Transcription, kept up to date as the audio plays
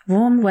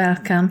Warm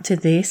welcome to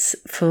this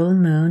full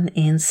moon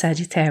in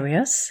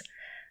Sagittarius,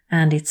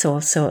 and it's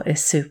also a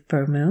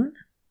super moon.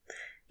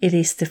 It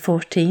is the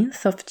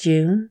 14th of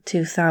June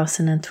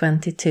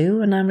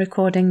 2022, and I'm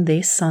recording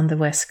this on the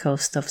west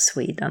coast of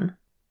Sweden.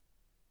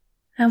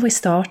 And we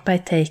start by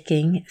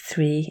taking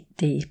 3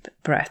 deep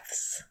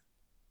breaths.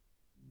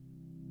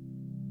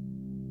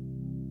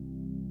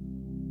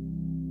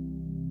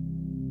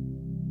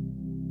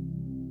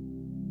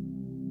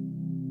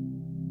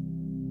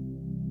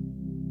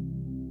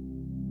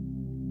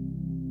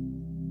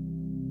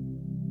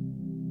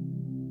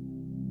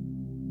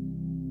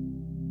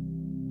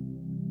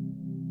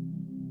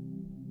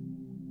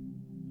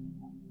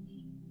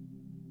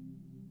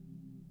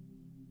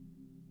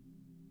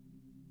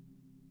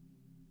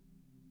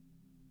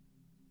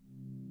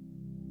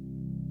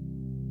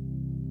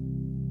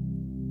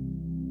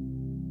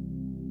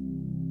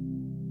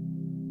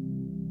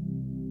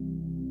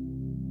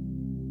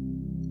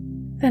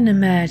 Then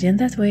imagine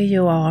that where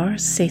you are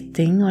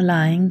sitting or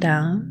lying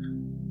down,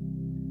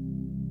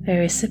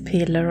 there is a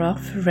pillar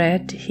of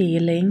red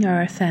healing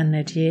earth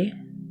energy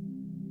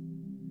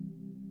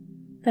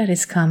that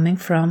is coming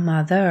from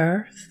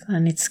Mother Earth,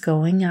 and it's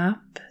going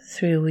up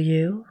through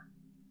you,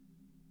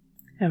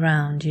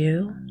 around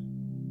you,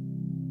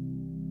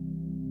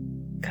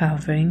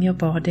 covering your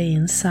body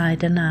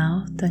inside and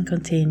out and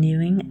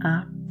continuing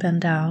up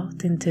and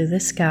out into the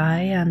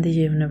sky and the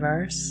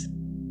universe.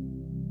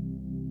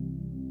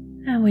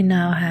 And we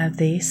now have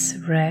this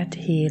red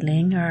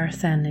healing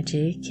earth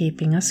energy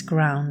keeping us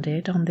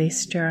grounded on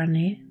this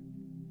journey.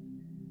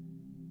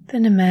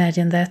 Then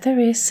imagine that there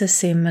is a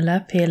similar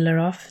pillar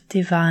of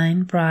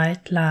divine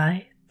bright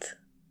light,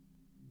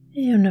 a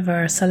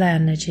universal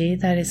energy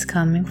that is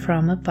coming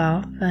from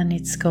above, and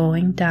it's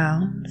going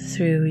down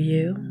through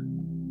you,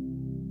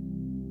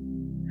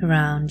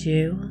 around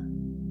you,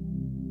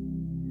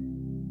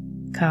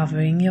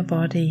 covering your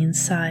body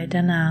inside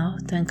and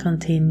out and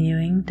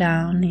continuing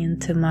down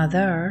into Mother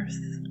Earth.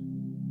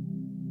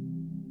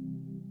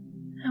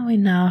 And we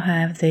now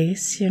have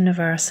this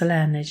universal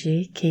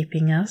energy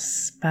keeping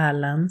us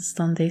balanced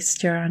on this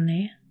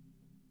journey.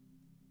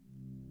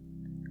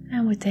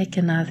 And we take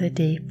another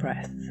deep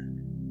breath.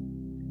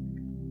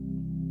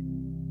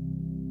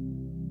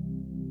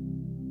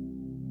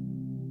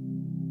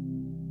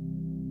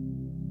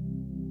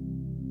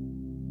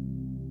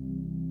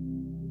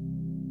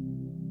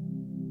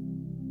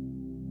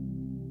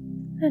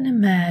 And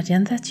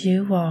imagine that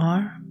you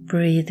are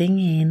breathing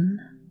in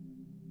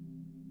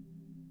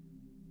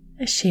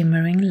a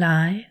shimmering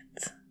light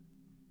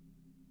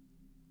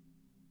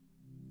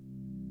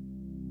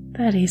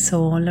that is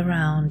all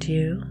around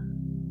you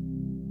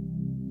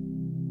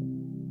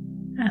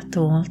at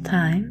all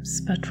times,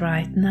 but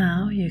right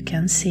now you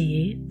can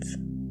see it,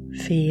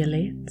 feel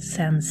it,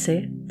 sense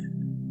it.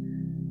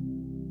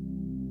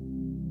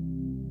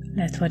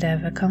 Let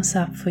whatever comes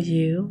up for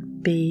you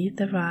be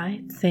the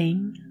right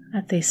thing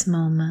at this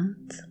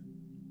moment.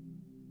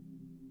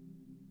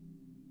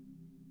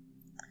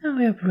 And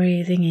we are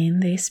breathing in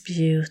this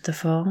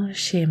beautiful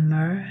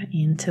shimmer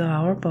into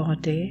our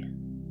body,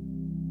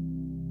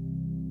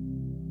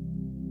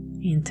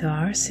 into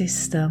our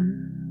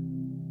system,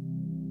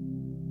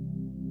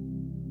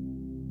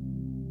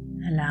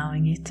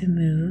 allowing it to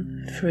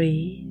move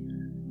free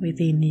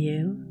within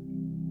you.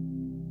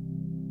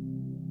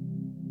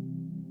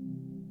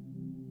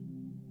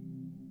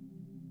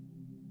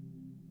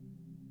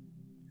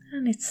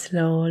 And it's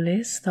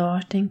slowly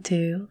starting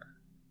to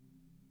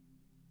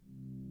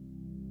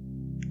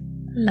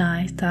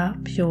light up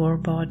your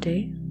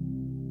body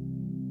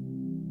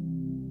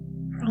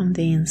from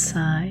the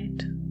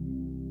inside,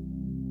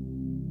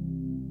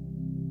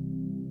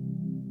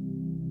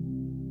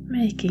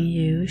 making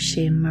you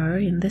shimmer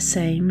in the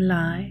same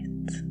light,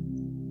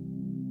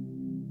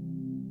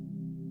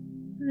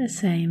 the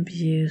same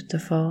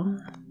beautiful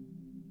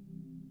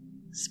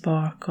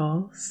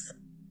sparkles,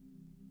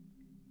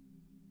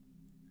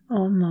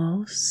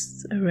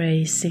 almost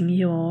erasing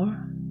your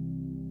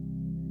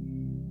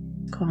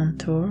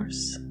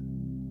contours,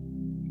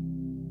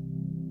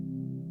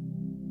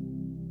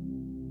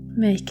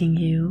 making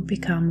you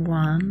become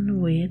one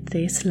with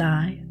this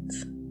light.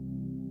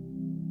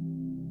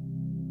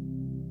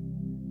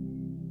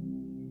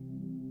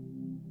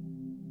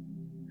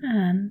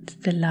 And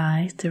the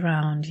light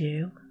around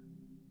you.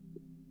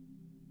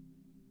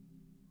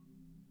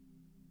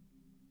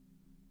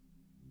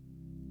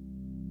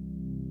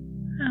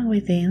 And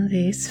within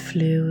this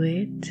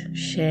fluid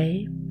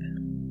shape,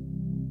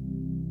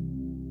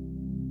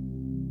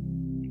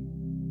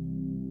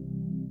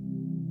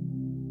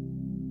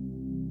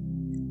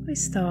 we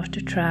start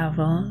to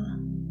travel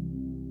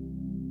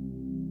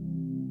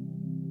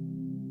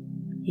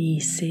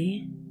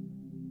easy,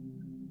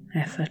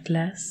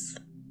 effortless,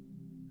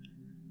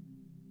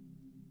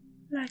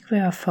 like we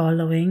are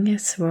following a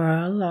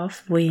swirl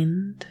of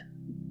wind,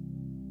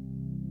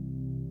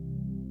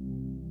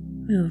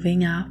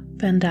 moving up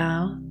and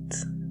out,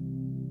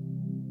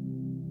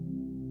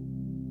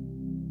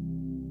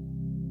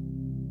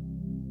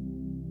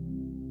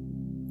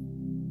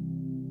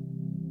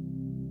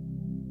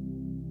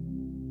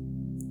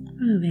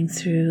 moving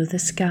through the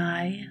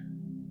sky.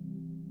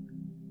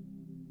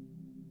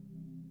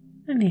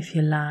 And if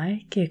you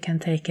like, you can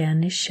take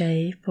any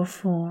shape or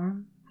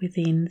form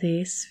within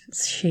this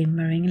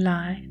shimmering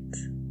light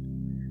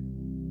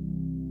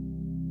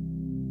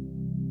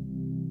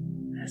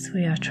as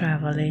we are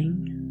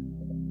traveling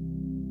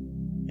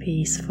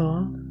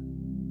peaceful.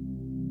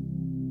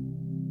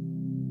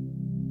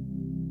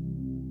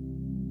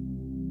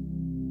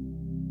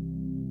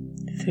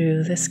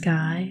 Through the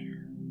sky,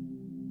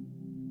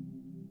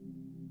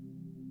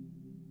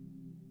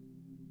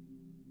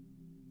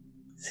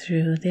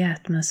 through the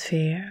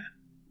atmosphere,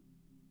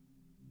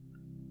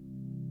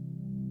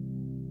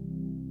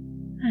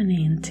 and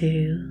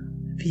into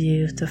a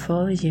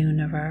beautiful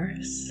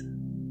universe.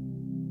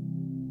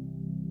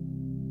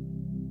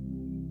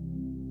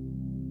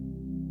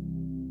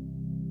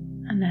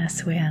 And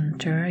as we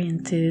enter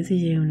into the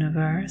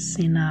universe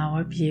in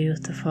our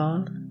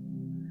beautiful,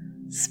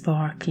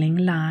 sparkling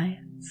light,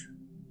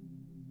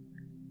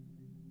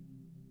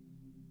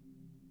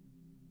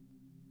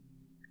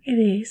 it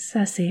is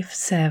as if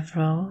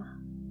several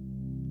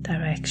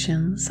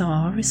directions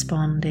are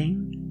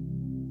responding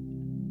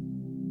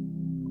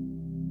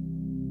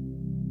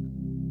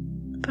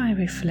by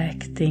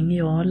reflecting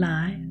your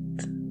light,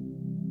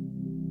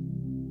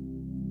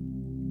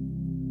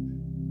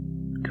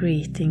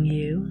 greeting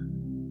you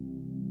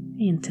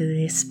into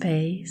this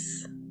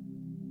space.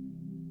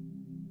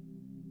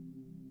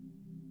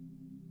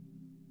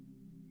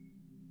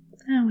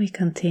 And we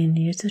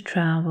continue to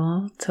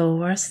travel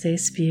towards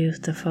this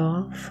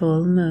beautiful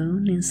full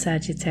moon in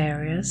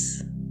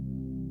Sagittarius.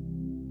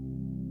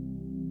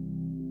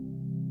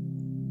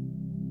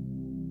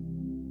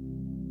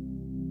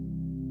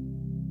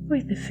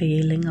 With the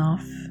feeling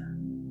of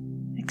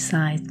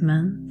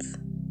excitement,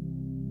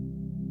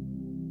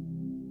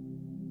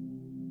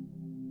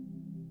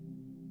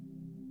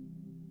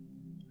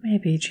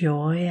 maybe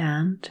joy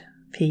and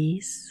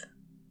peace.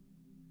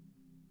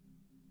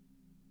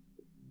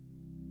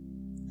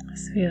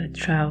 As we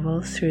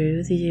travel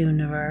through the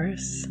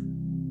universe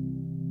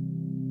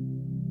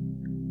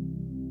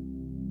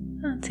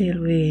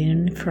until we're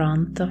in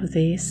front of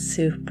this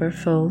super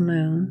full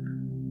moon.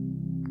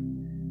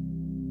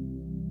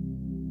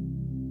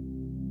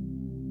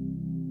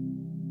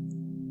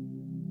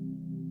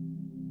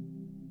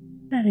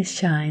 That is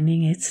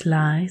shining its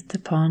light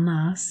upon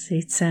us,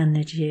 its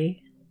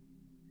energy.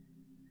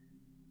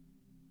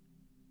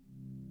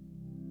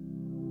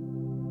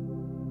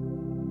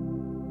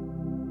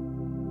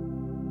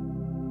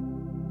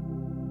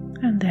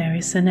 And there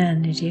is an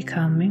energy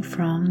coming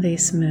from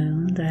this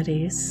moon that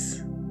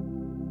is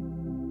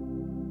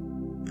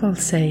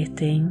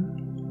pulsating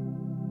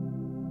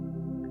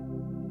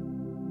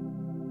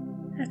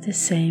at the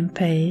same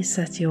pace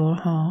that your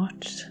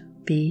heart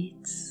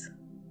beats.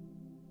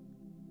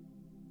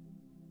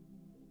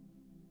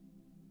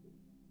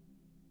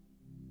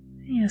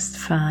 Just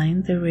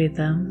find the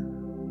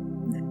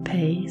rhythm, the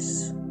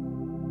pace.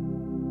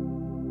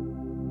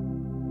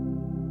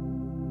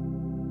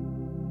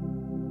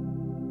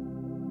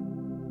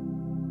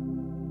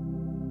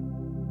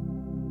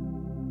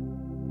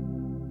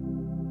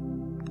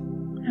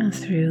 And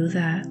through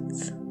that,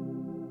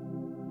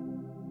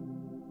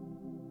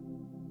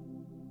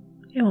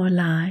 your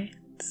light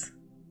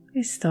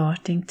is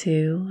starting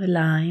to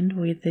align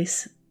with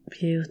this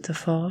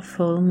beautiful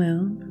full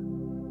moon,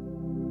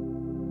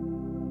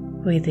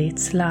 with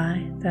its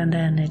light and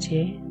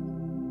energy.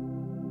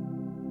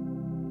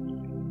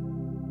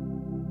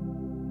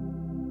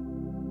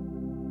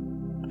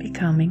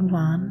 Becoming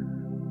one,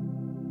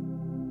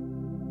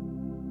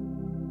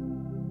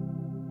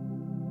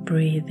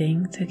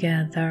 breathing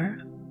together.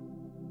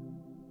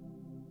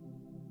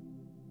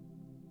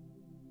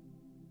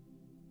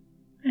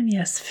 And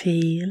just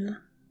feel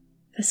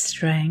the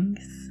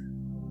strength,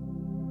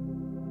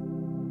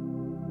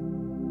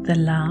 the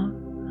love,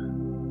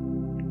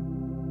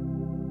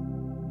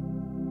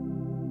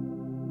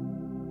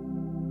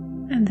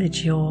 and the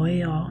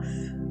joy of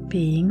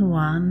being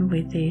one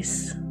with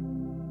this.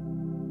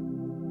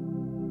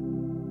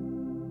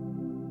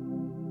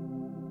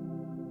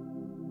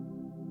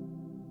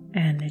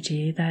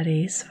 Energy that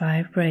is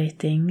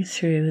vibrating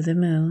through the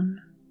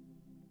moon.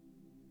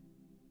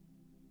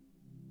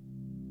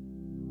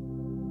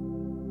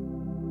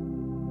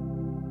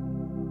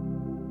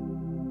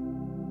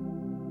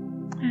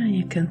 And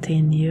you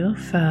continue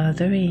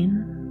further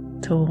in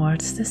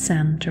towards the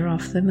center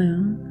of the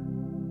moon,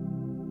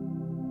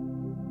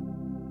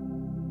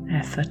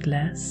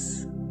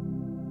 effortless,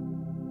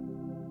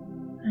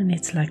 and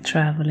it's like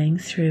traveling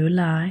through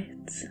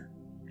light,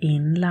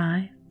 in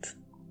light.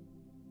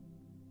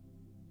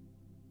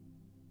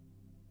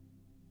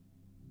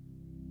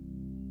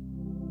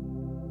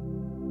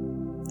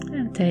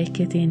 And take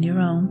it in your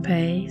own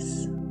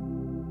pace.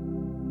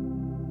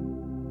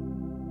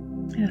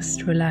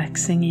 Just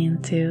relaxing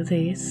into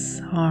this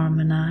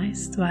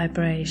harmonized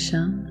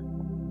vibration.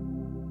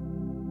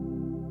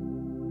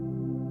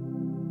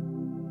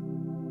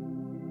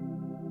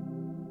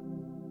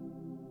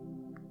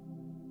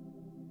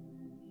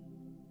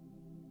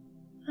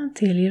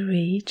 until you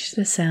reach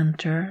the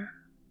center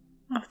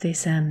of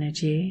this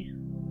energy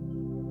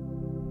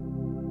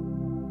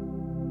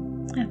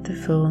at the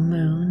full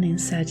moon in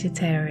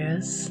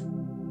Sagittarius.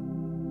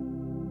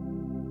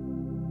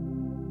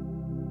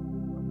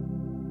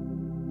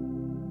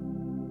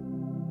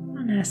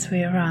 And as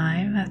we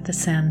arrive at the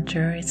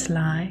center, it's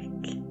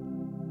like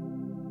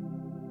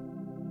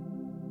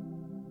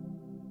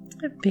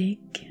a big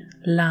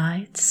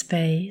light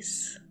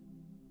space.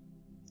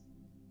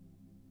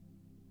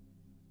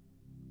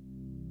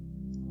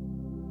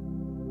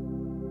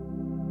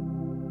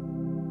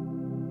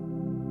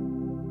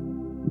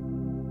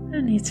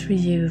 And it's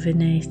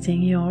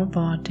rejuvenating your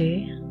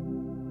body,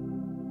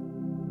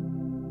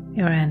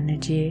 your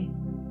energy.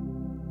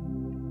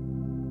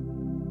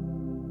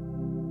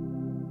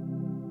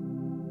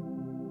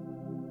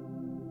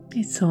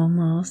 It's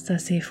almost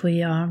as if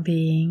we are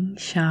being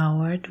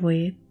showered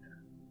with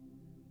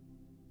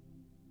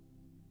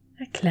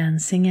a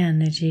cleansing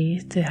energy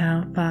to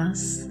help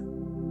us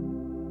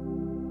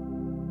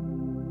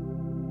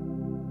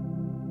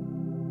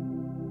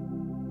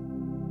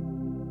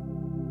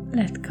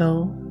let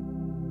go.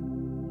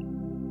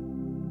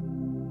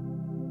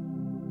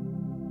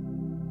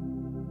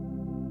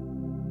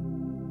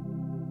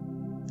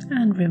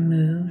 And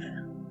remove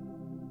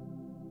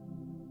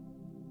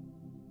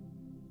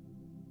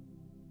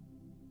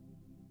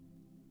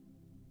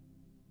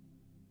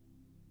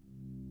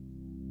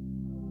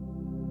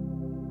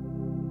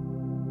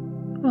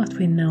what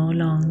we no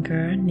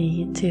longer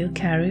need to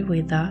carry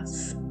with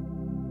us.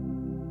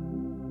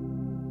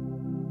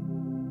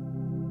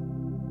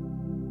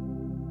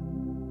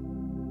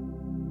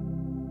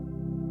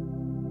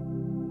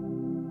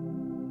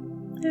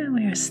 And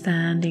we are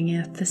standing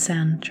at the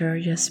center,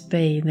 just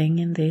bathing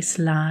in this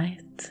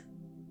light.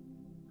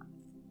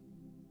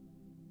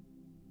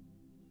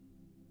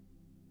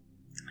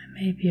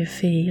 Maybe you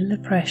feel the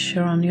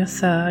pressure on your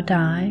third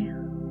eye,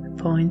 the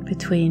point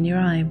between your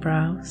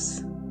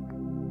eyebrows,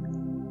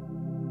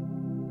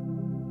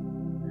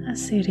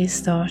 as it is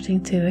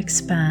starting to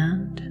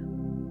expand.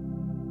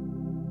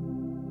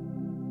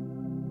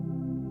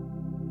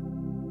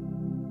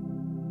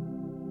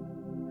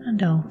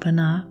 And open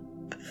up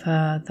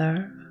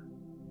further.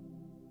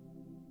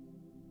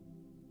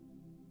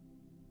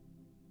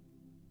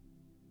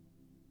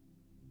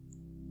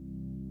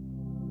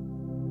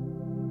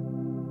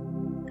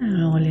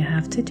 And all you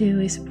have to do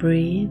is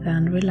breathe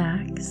and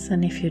relax,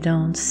 and if you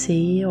don't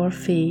see or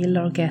feel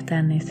or get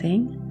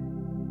anything,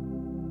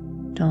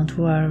 don't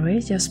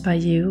worry. Just by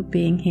you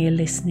being here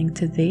listening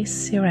to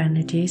this, your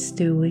energy is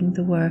doing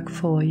the work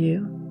for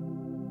you.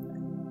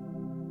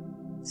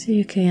 So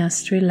you can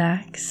just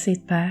relax,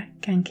 sit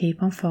back and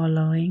keep on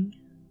following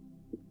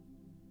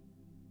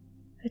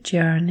the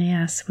journey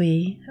as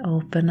we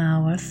open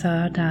our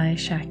third eye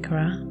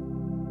chakra.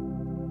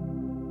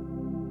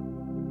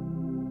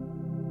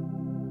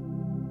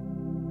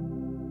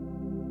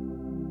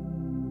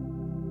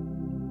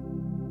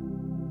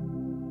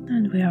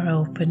 And we are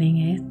opening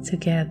it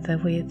together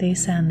with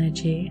this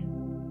energy.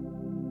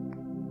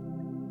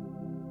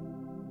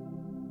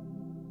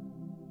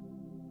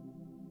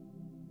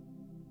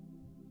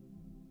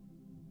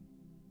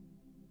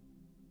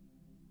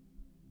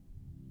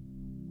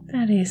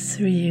 That is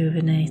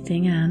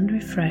rejuvenating and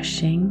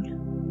refreshing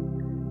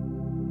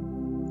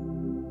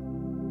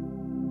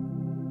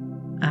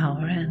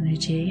our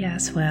energy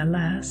as well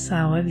as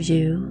our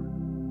view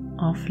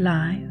of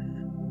life,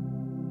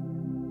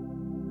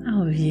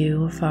 our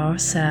view of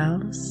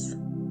ourselves,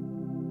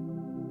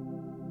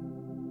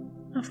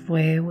 of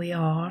where we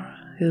are,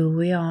 who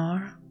we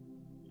are.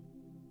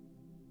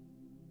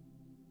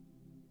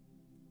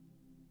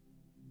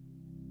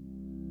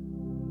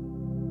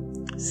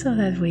 So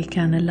that we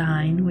can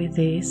align with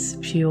this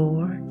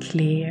pure,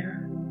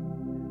 clear,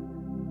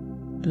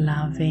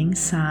 loving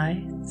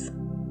sight.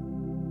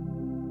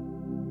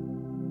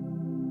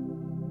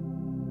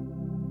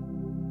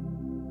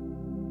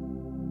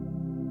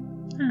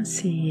 And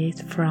see it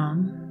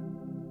from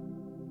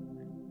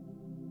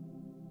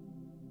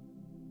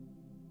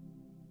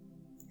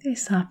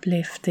this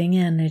uplifting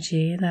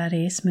energy that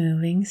is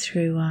moving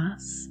through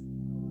us,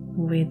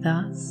 with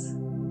us.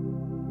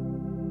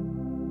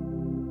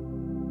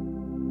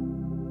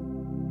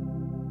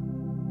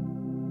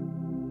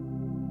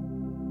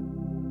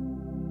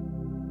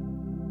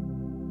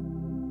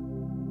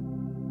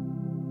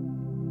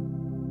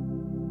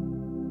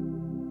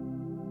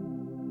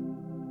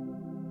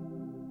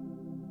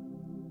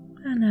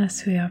 And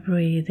as we are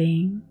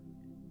breathing,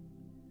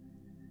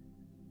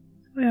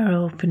 we are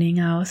opening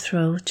our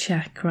throat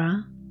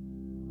chakra,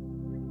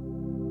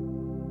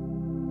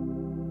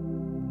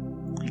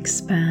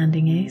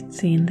 expanding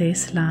it in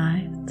this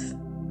light,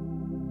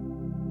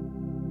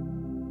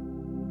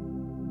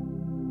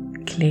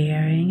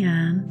 clearing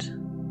and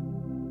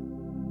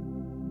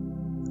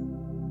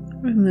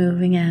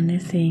removing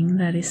anything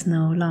that is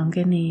no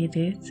longer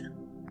needed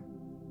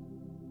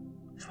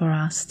for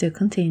us to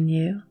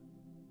continue.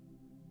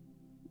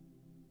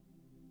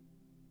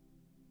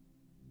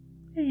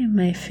 You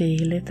may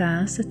feel it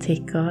as a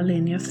tickle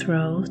in your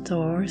throat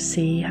or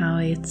see how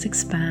it's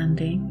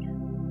expanding.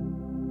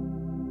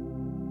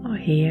 Or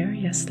here,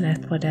 just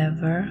let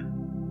whatever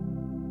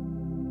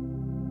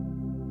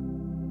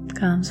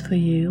comes for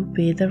you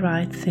be the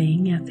right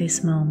thing at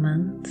this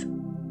moment.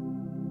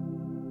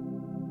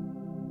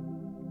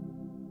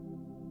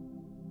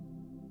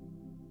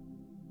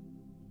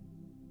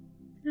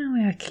 And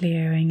we are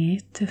clearing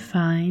it to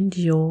find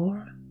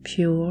your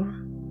pure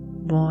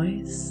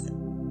voice,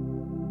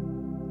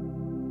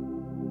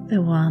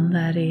 the one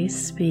that is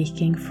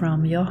speaking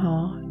from your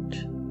heart.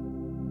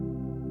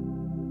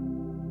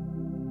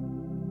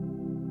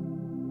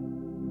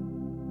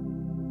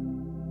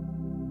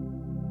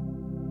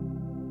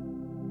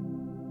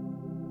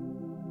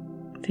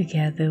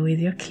 Together with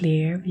your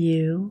clear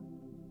view,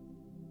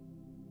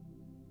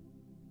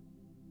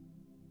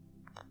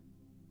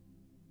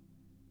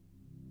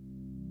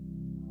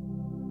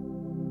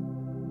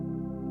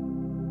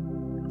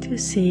 to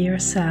see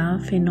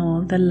yourself in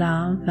all the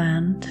love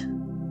and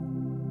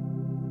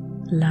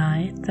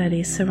light that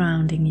is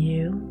surrounding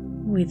you,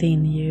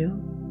 within you.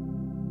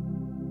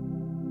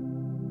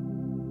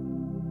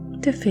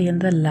 To feel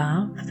the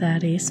love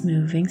that is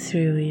moving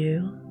through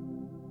you,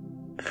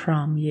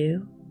 from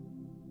you.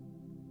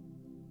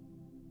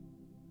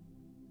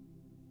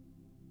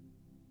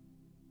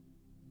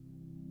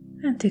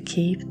 And to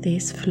keep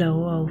this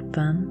flow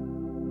open,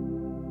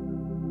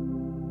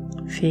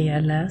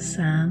 fearless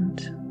and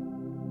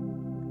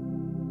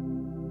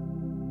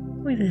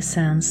with a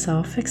sense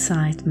of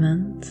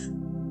excitement,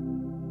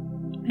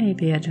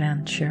 maybe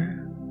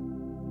adventure,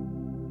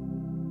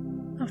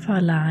 of how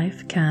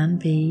life can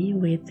be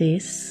with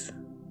this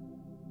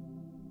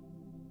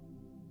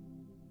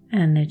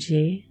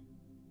energy.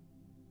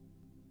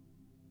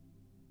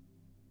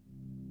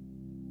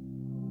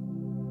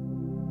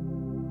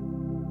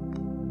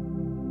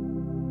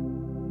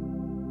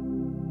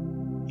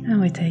 And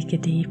we take a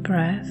deep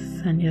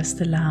breath and just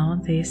allow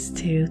this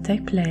to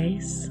take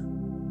place.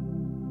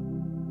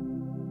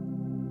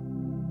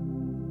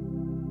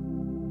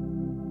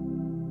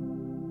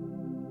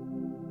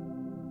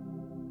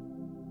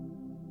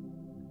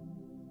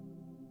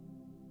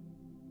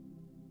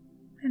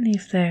 And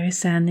if there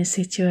is any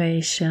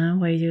situation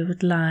where you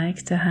would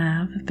like to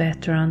have a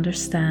better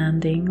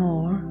understanding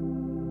or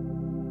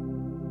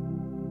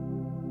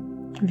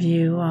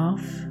view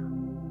of,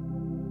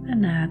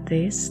 and add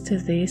this to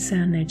this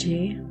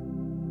energy.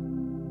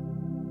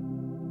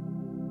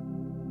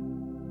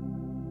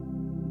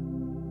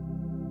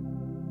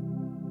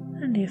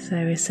 And if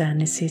there is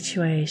any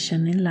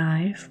situation in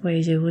life where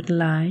you would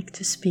like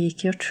to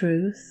speak your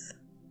truth,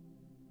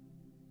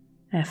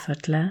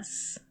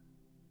 effortless,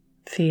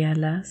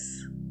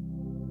 fearless,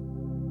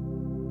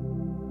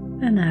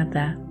 and add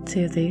that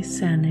to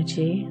this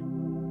energy.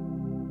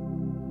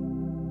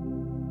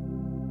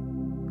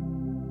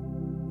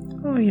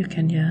 Or you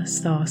can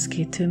just ask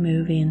it to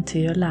move into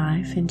your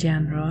life in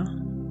general.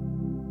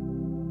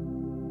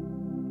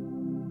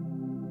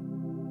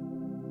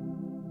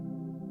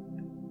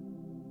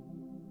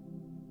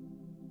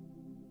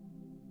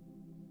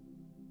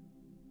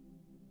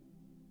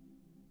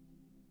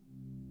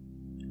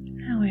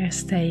 And we are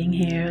staying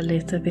here a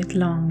little bit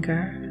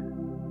longer,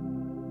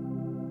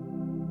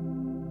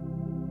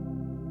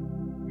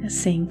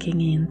 sinking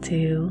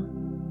into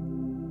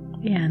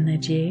the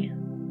energy.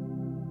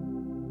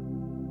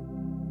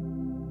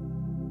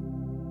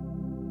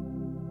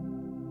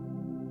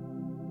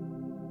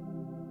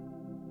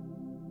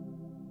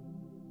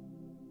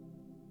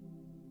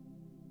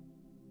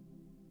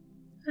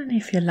 And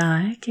if you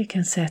like, you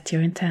can set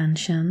your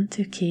intention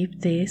to keep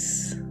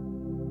this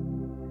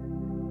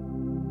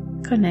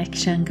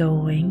connection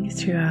going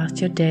throughout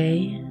your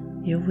day,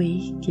 your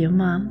week, your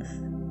month.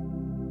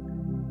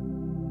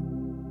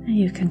 And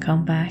you can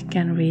come back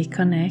and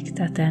reconnect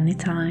at any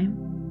time.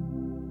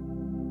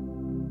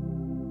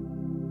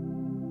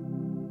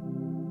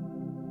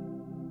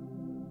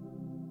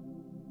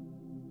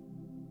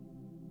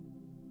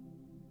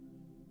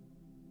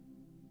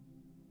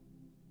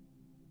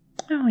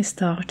 And we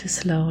start to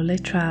slowly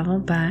travel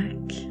back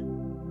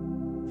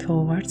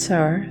towards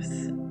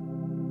Earth.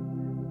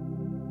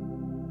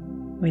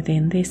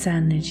 Within this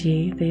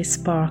energy, this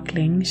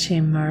sparkling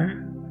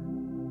shimmer.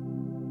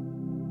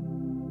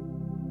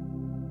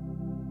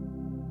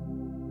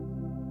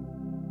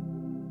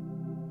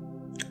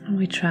 And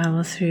we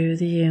travel through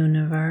the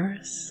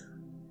universe,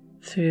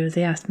 through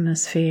the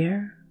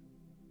atmosphere,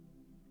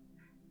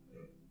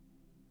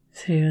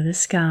 through the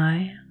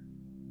sky.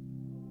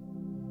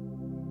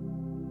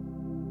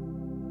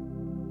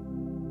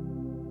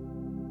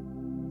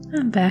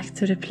 And back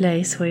to the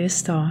place where you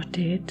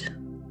started.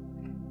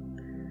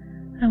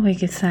 And we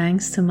give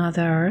thanks to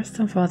Mother Earth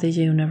and for the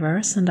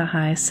universe and the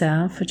higher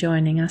self for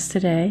joining us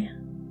today.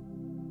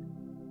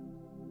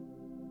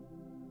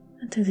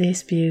 And to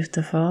this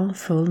beautiful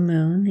full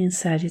moon in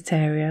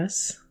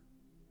Sagittarius.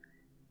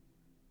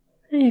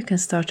 And you can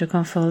start to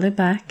come fully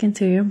back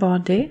into your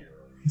body.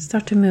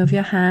 Start to move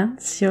your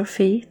hands, your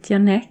feet, your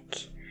neck.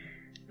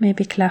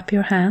 Maybe clap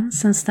your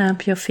hands and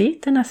stamp your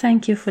feet, and I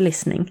thank you for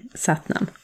listening. Satnam.